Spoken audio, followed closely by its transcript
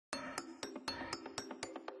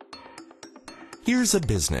Here's a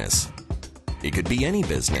business. It could be any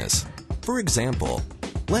business. For example,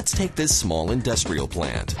 let's take this small industrial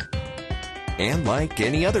plant. And like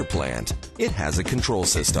any other plant, it has a control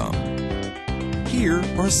system. Here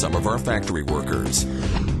are some of our factory workers.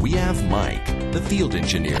 We have Mike, the field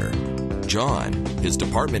engineer, John, his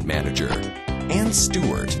department manager, and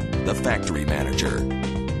Stuart, the factory manager.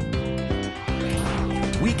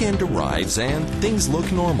 Weekend arrives and things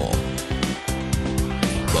look normal.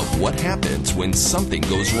 But what happens when something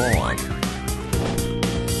goes wrong?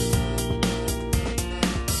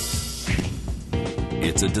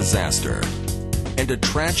 It's a disaster and a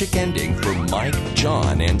tragic ending for Mike,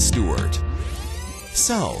 John, and Stuart.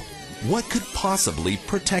 So, what could possibly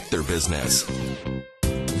protect their business?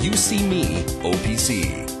 UC-Me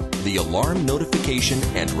OPC, the alarm notification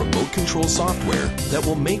and remote control software that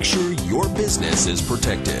will make sure your business is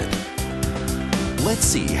protected. Let's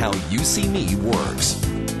see how UC-Me works.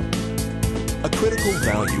 A critical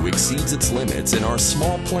value exceeds its limits in our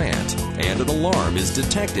small plant, and an alarm is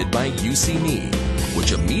detected by UC-Me,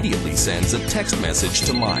 which immediately sends a text message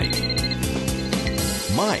to Mike.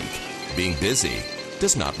 Mike, being busy,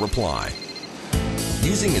 does not reply.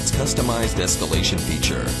 Using its customized escalation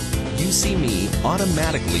feature, UC-Me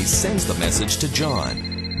automatically sends the message to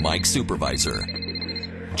John, Mike's supervisor.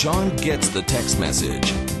 John gets the text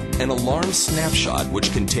message, an alarm snapshot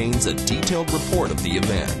which contains a detailed report of the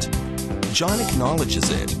event. John acknowledges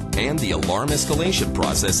it, and the alarm escalation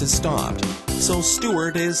process is stopped, so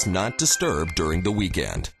Stuart is not disturbed during the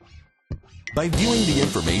weekend. By viewing the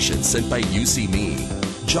information sent by UC-Me,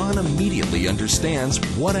 John immediately understands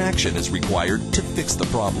what action is required to fix the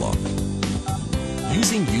problem.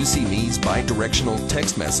 Using UC-Me's bidirectional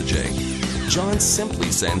text messaging, John simply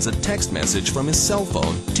sends a text message from his cell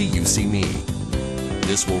phone to UC-Me.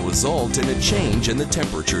 This will result in a change in the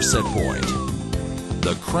temperature set point.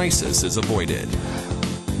 The crisis is avoided.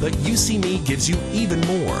 But UC-Me gives you even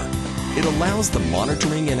more. It allows the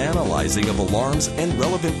monitoring and analyzing of alarms and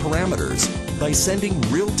relevant parameters by sending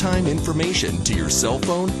real-time information to your cell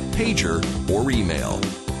phone, pager, or email.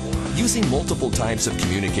 Using multiple types of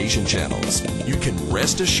communication channels, you can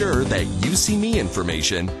rest assured that UC-Me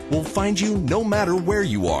information will find you no matter where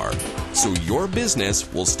you are, so your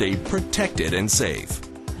business will stay protected and safe.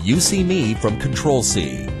 UC-Me from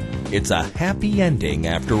Control-C. It's a happy ending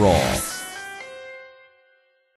after all.